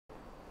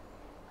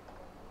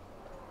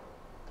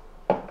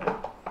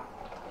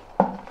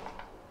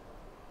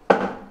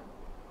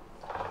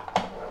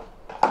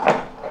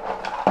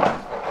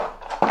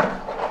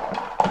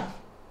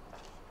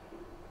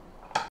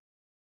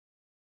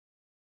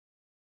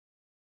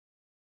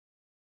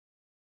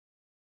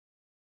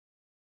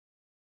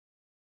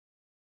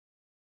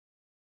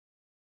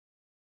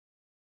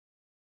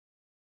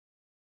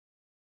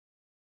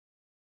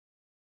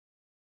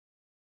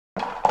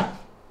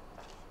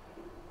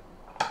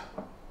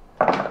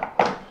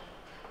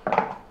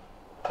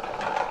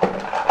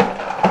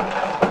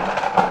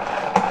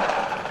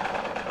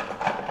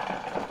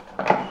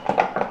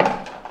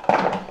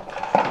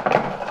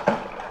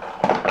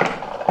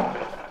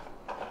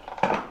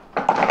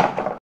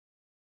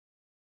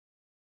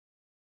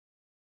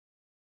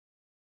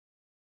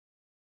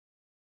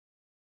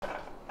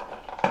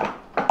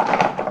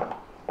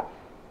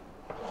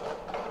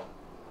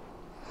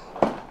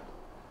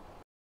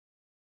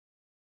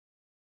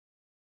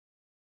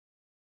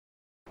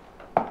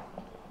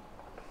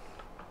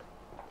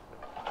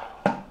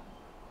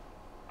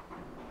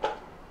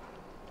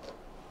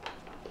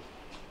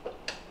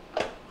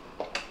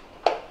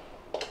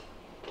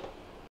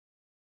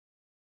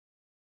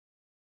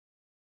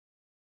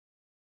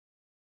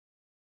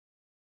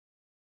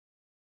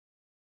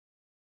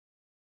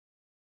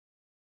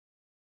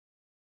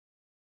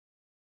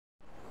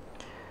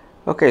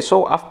Okay,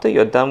 so after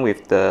you're done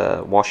with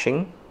the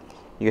washing,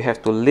 you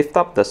have to lift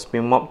up the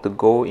spin mop to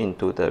go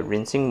into the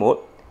rinsing mode.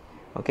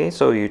 Okay,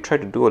 so you try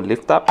to do a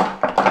lift up.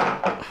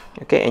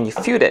 Okay, and you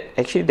feel that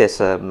actually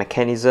there's a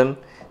mechanism,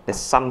 there's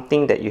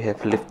something that you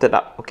have lifted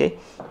up. Okay,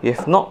 you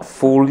have not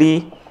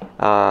fully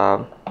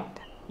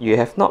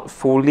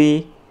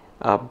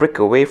break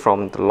away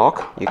from the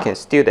lock. You can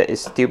still that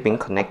it's still being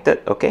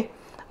connected. Okay,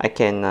 I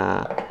can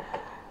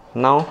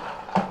now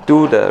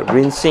do the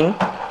rinsing.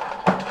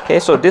 Okay,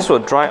 so this will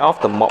dry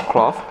off the mop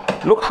cloth.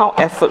 Look how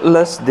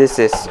effortless this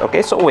is.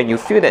 Okay, so when you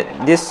feel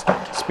that this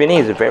spinning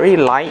is very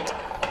light,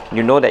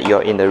 you know that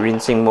you're in the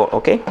rinsing mode.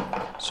 Okay,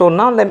 so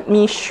now let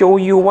me show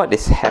you what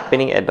is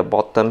happening at the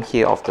bottom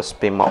here of the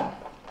spin mop.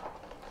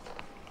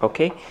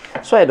 Okay,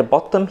 so at the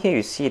bottom here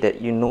you see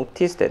that you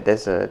notice that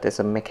there's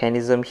a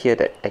mechanism here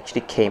that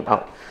actually came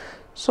out.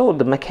 So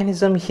the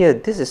mechanism here,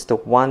 this is the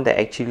one that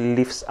actually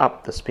lifts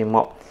up the spin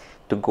mop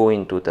to go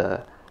into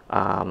the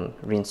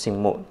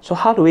rinsing mode. So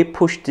how do we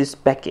push this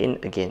back in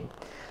again?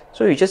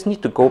 So you just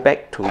need to go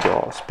back to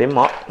your spin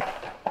mop.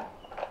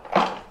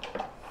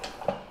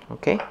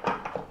 Okay,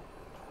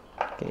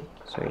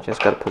 so you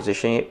just got to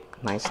position it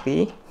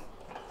nicely.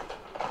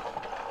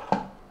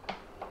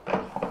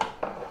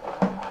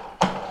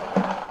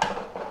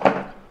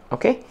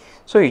 Okay,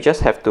 so you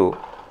just have to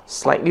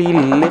slightly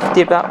lift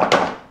it up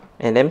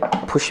and then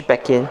push it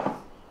back in,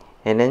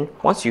 and then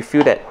once you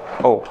feel that,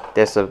 oh,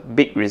 there's a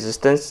big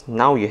resistance,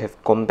 now you have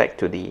gone back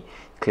to the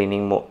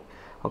cleaning mode.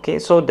 Okay,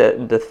 so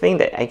the thing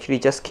that actually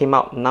just came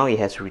out, now it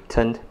has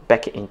returned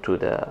back into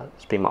the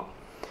spin mop.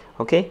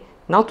 Okay,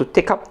 now to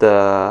take out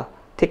the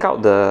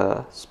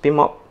spin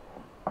mop,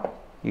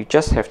 you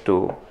just have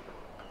to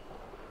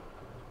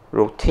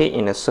rotate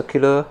in a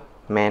circular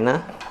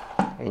manner,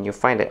 and you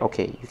find that,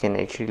 okay, you can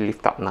actually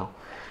lift up now.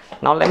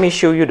 Now let me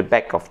show you the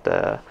back of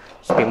the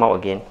spin mop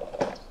again.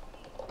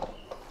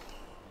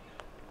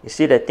 You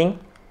see that thing?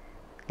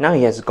 Now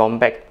it has gone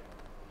back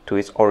to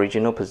its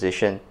original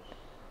position.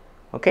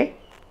 Okay,